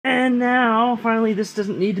now, finally, this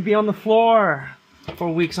doesn't need to be on the floor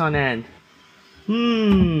for weeks on end.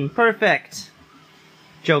 Perfect.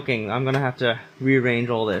 Joking, I'm gonna have to rearrange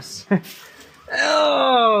all this.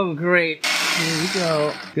 Oh, great. Here we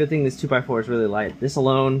go. Good thing this 2x4 is really light. This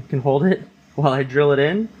alone can hold it while I drill it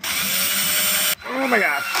in. Oh my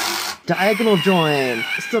gosh. Diagonal join.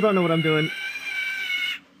 Still don't know what I'm doing.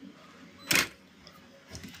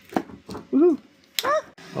 Woohoo. Ah.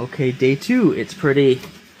 Okay, day 2. It's pretty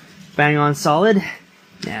bang on solid.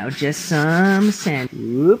 Now just some sand.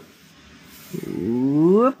 Whoop.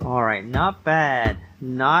 Whoop. Alright, not bad.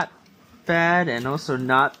 Not bad, and also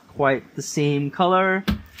not quite the same color.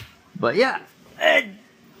 But yeah.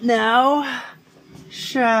 Now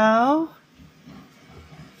shall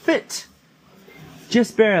fit.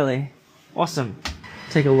 Just barely. Awesome.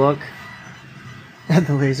 Take a look at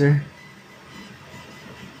the laser.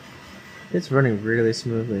 It's running really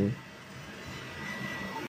smoothly.